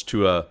almost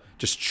to a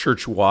just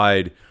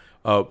church-wide.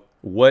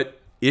 What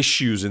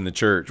issues in the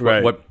church?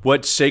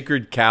 What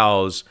sacred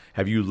cows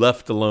have you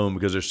left alone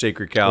because they're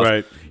sacred cows?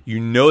 Right. You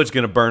know it's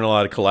going to burn a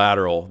lot of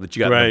collateral that you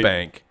got in the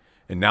bank,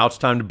 and now it's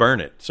time to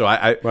burn it. So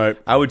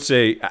I would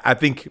say I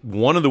think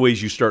one of the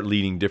ways you start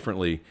leading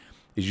differently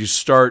is you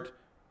start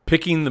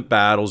picking the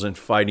battles and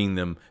fighting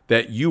them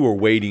that you were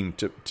waiting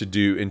to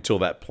do until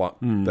that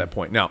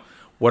point. Now,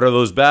 what are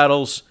those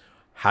battles?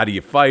 How do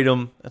you fight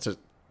them? That's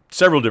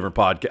several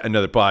different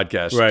another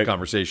podcast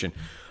conversation.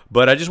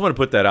 But I just want to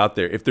put that out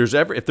there. If there's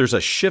a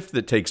shift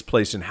that takes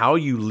place in how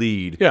you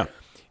lead,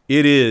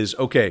 it is,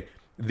 okay,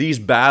 these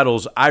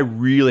battles I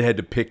really had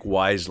to pick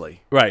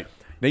wisely. Right.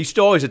 Now, you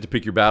still always have to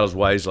pick your battles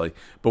wisely,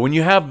 but when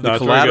you have the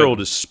collateral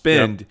to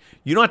spend,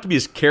 you don't have to be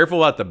as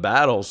careful about the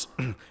battles,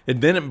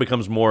 and then it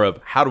becomes more of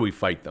how do we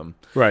fight them.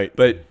 Right.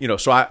 But,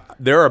 so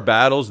there are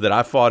battles that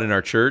I fought in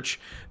our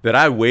church that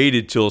I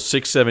waited till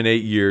 6, 7,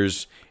 8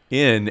 years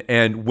in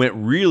and went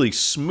really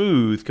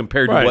smooth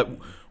compared to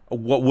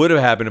what would have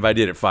happened if I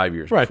did it 5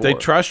 years before. They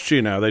trust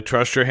you now. They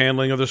trust your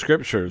handling of the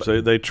scriptures.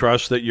 They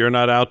trust that you're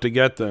not out to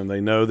get them. They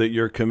know that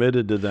you're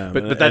committed to them.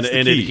 But that's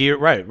the key.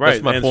 Right.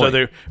 That's my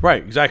point. So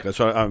exactly.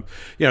 So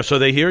so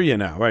they hear you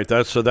now. Right.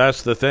 That's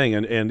the thing.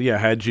 And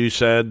had you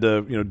said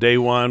day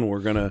one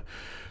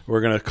we're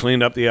gonna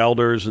clean up the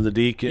elders and the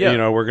deacon.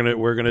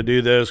 We're gonna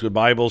do this. The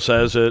Bible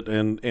says it,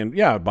 and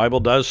the Bible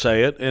does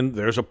say it. And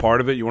there's a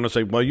part of it you want to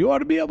say, well, you ought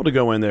to be able to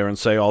go in there and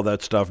say all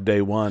that stuff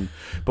day one.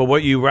 But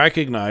what you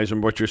recognize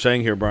and what you're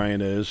saying here,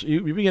 Brian, is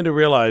you begin to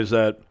realize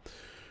that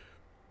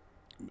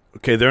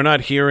okay, they're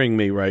not hearing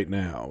me right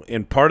now,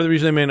 and part of the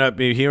reason they may not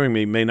be hearing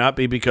me may not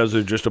be because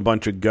they're just a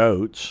bunch of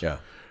goats. Yeah.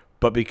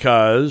 But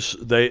because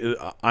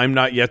I'm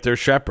not yet their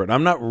shepherd.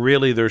 I'm not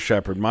really their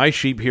shepherd. My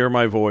sheep hear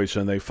my voice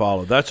and they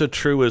follow. That's a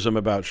truism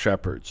about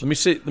shepherds. Let me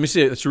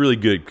say that's really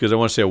good because I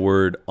want to say a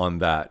word on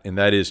that, and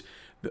that is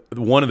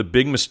one of the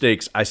big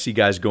mistakes I see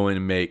guys go in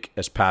and make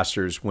as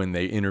pastors when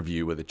they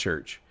interview with a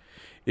church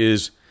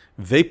is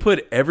they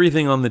put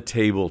everything on the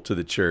table to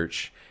the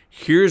church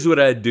Here's what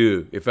I'd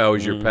do if I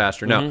was your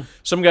pastor. Now,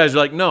 some guys are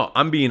like, no,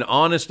 I'm being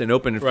honest and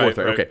open and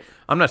forthright. right. Okay,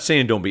 I'm not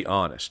saying don't be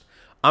honest.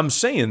 I'm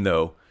saying,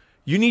 though,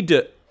 you need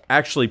to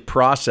actually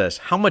process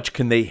how much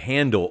can they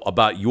handle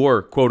about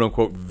your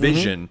quote-unquote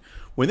vision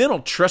when they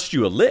don't trust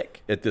you a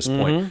lick at this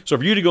point. So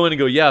for you to go in and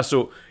go, yeah,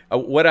 so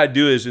what I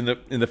do is in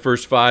the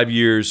first 5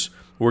 years,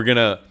 we're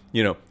gonna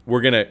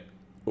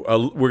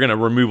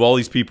remove all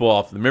these people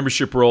off the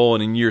membership roll,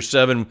 and in year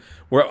 7,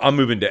 I'm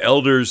moving to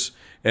elders.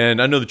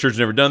 And I know the church has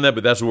never done that,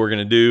 but that's what we're going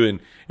to do.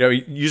 And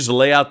you just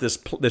lay out this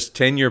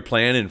 10-year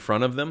plan in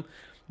front of them.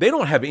 They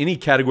don't have any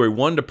category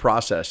 1 to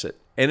process it,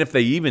 and if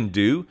they even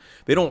do,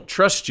 they don't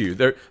trust you.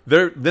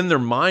 Then their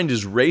mind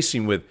is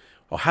racing with,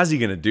 well, how's he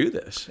going to do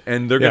this?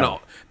 And they're going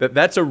to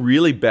that's a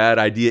really bad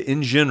idea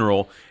in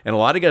general. And a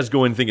lot of guys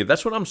go in thinking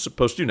that's what I'm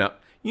supposed to do. Now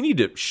you need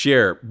to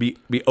share, be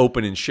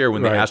open and share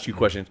when they ask you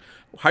questions.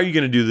 How are you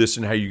going to do this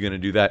and how are you going to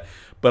do that?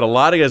 But a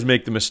lot of guys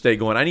make the mistake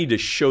going, I need to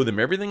show them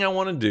everything I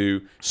want to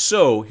do.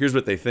 So here's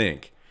what they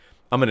think.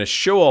 I'm going to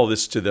show all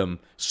this to them.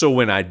 So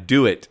when I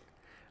do it,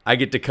 I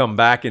get to come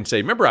back and say,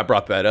 remember I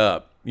brought that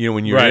up,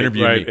 when you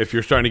interview me. If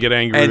you're starting to get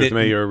angry with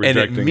me or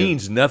rejecting it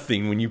means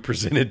nothing when you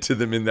present it to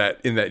them in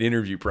that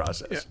interview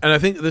process. Yeah. And I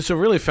think this is a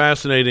really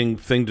fascinating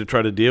thing to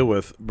try to deal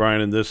with,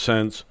 Brian, in this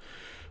sense,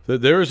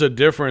 that there is a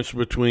difference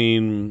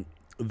between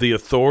the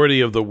authority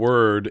of the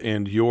word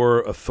and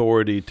your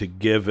authority to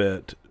give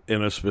it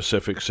in a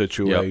specific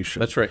situation.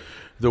 Yep, that's right.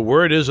 The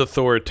word is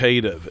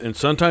authoritative, and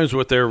sometimes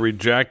what they're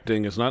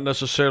rejecting is not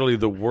necessarily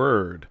the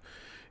word.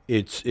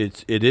 It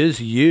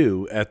is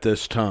you at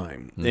this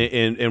time,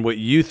 and what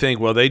you think.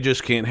 Well, they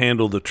just can't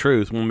handle the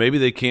truth. Well, maybe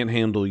they can't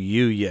handle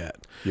you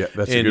yet. Yeah,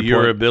 that's and a good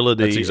your point.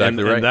 ability. That's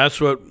exactly right. And that's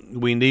what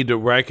we need to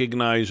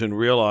recognize and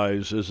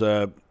realize is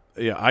that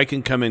I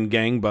can come in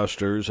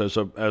gangbusters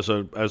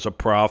as a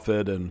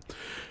prophet and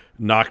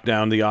knock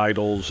down the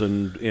idols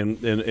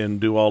and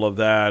do all of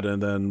that,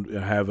 and then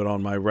have it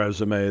on my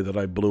resume that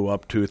I blew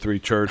up 2 or 3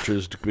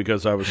 churches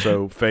because I was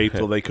so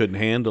faithful they couldn't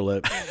handle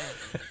it.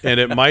 And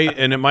it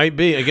might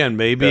be again.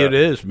 Maybe it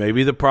is.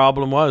 Maybe the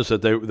problem was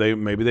that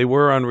they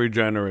were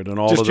unregenerate and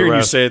all just of the hearing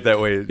rest. you say it that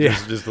way.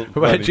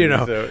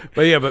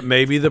 But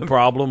maybe the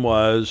problem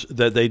was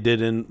that they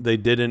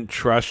didn't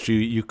trust you.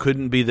 You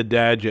couldn't be the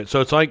dad yet.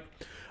 So it's like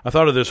I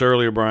thought of this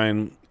earlier,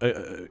 Brian.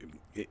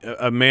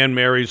 A man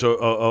marries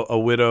a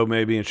widow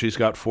maybe, and she's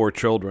got 4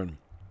 children.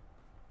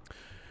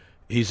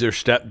 He's their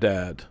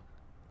stepdad,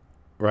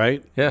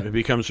 right? Yeah, he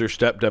becomes their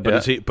stepdad.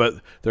 But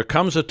but there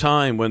comes a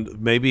time when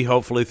maybe,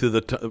 hopefully,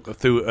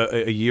 through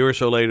a year or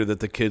so later, that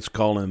the kids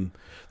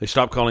they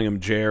stop calling him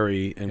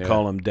Jerry and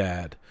call him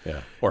Dad.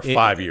 Yeah, or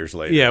 5 years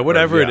later. Yeah,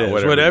 whatever it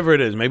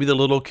is. Maybe the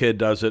little kid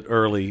does it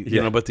early,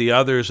 but the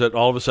others that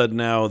all of a sudden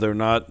now they're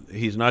not.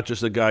 He's not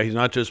just a guy. He's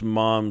not just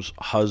mom's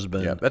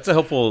husband. Yeah, that's a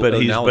helpful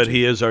analogy. But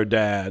he is our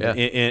dad. Yeah.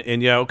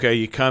 And okay,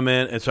 you come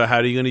in, and so how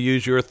are you going to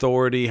use your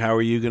authority? How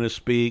are you going to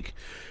speak?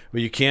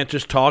 But you can't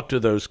just talk to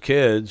those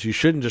kids. You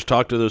shouldn't just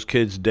talk to those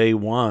kids day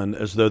one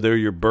as though they're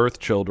your birth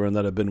children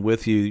that have been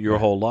with you your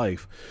whole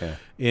life. Yeah.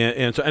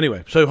 And so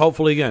anyway, so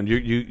hopefully again,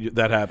 you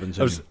that happens.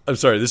 I'm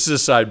sorry, this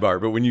is a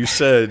sidebar, but when you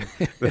said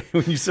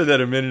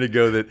that a minute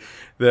ago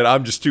that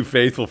I'm just too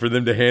faithful for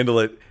them to handle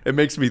it, it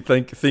makes me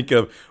think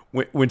of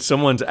when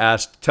someone's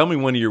asked, "Tell me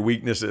one of your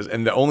weaknesses,"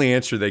 and the only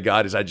answer they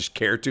got is, "I just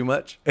care too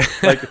much."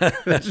 Like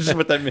that's just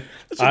what that means.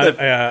 That's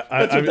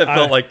what that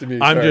felt like to me.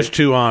 I'm just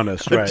too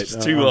honest, right?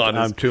 Just too honest.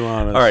 I'm too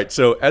honest. All right.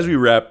 So as we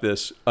wrap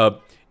this,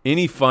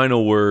 any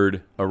final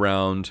word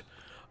around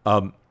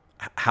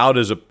how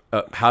does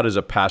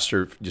a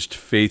pastor just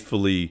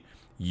faithfully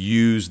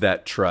use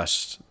that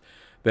trust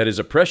that is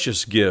a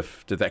precious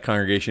gift that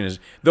congregation is,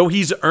 though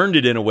he's earned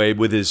it in a way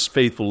with his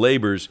faithful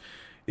labors,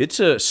 it's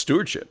a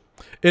stewardship.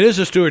 It is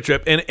a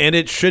stewardship, and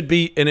it should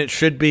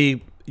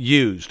be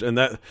used. And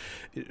that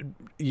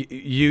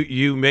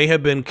you may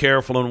have been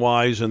careful and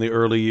wise in the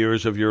early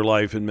years of your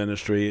life in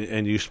ministry,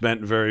 and you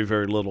spent very,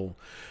 very little.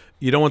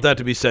 You don't want that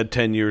to be said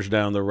 10 years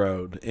down the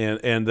road,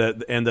 and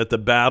that the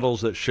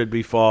battles that should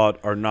be fought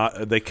are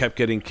not. They kept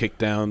getting kicked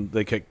down.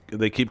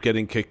 They keep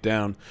getting kicked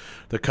down.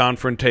 The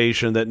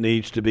confrontation that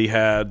needs to be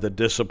had, the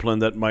discipline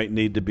that might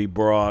need to be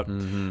brought,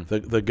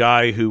 the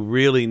guy who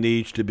really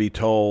needs to be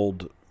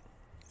told,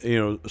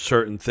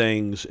 certain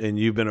things, and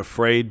you've been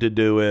afraid to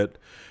do it.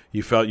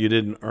 You felt you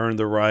didn't earn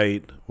the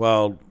right.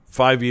 Well,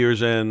 5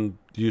 years in,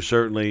 you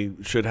certainly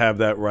should have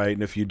that right,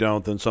 and if you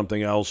don't, then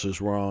something else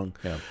is wrong.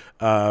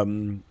 Yeah.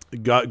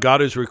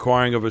 God is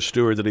requiring of a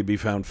steward that he be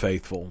found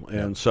faithful,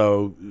 and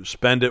so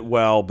spend it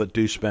well, but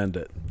do spend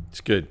it. It's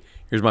good.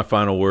 Here's my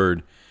final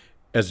word,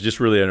 as just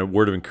really a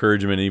word of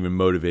encouragement and even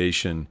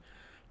motivation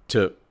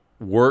to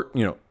work,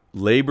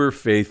 labor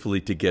faithfully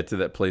to get to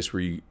that place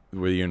where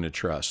you're in the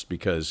trust,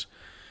 because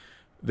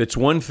it's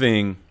one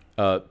thing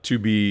to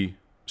be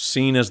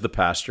seen as the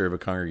pastor of a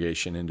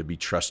congregation and to be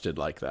trusted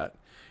like that,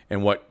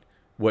 and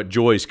what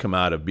joys come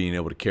out of being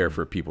able to care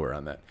for people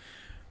around that.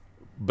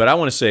 But I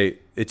want to say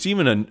it's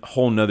even a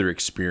whole nother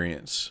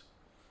experience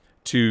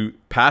to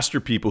pastor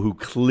people who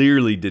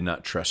clearly did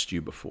not trust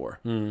you before.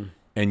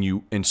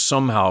 and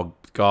somehow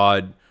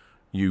God,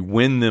 you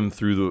win them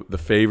through the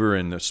favor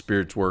and the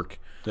Spirit's work.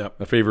 Yep.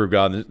 The favor of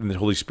God and the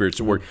Holy Spirit's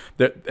work.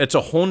 That's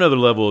a whole nother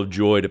level of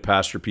joy to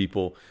pastor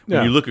people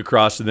when you look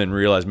across and then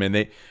realize,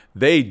 man,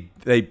 they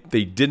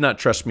did not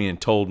trust me and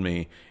told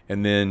me,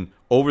 and then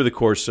over the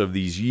course of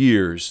these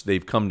years,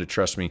 they've come to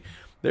trust me.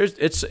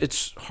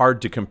 It's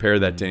hard to compare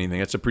that to anything.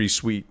 That's a pretty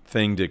sweet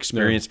thing to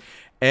experience.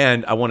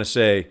 And I want to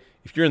say,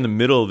 if you're in the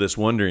middle of this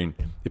wondering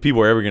if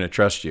people are ever going to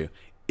trust you,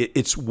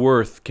 it's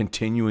worth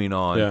continuing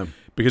on. Yeah.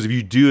 Because if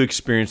you do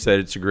experience that,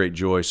 it's a great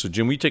joy. So,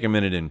 Jim, will you take a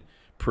minute and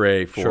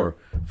pray for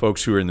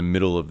folks who are in the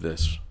middle of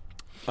this?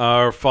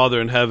 Our Father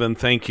in heaven,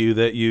 thank you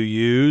that you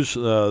use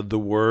the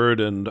Word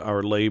and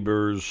our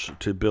labors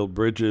to build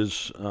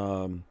bridges,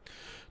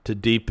 to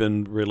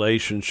deepen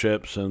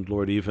relationships, and,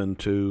 Lord, even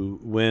to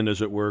win,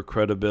 as it were,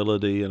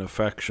 credibility and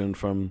affection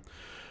from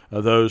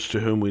those to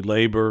whom we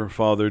labor.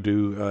 Father,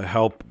 do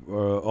help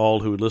all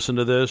who listen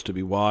to this to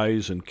be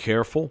wise and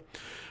careful,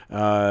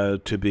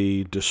 to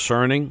be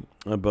discerning.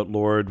 But,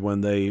 Lord,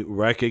 when they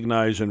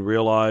recognize and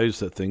realize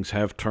that things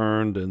have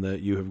turned and that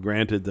you have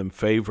granted them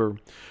favor,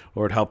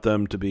 Lord, help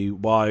them to be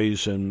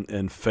wise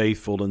and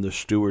faithful in the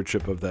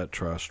stewardship of that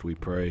trust, we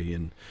pray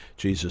in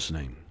Jesus'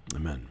 name.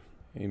 Amen.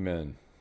 Amen.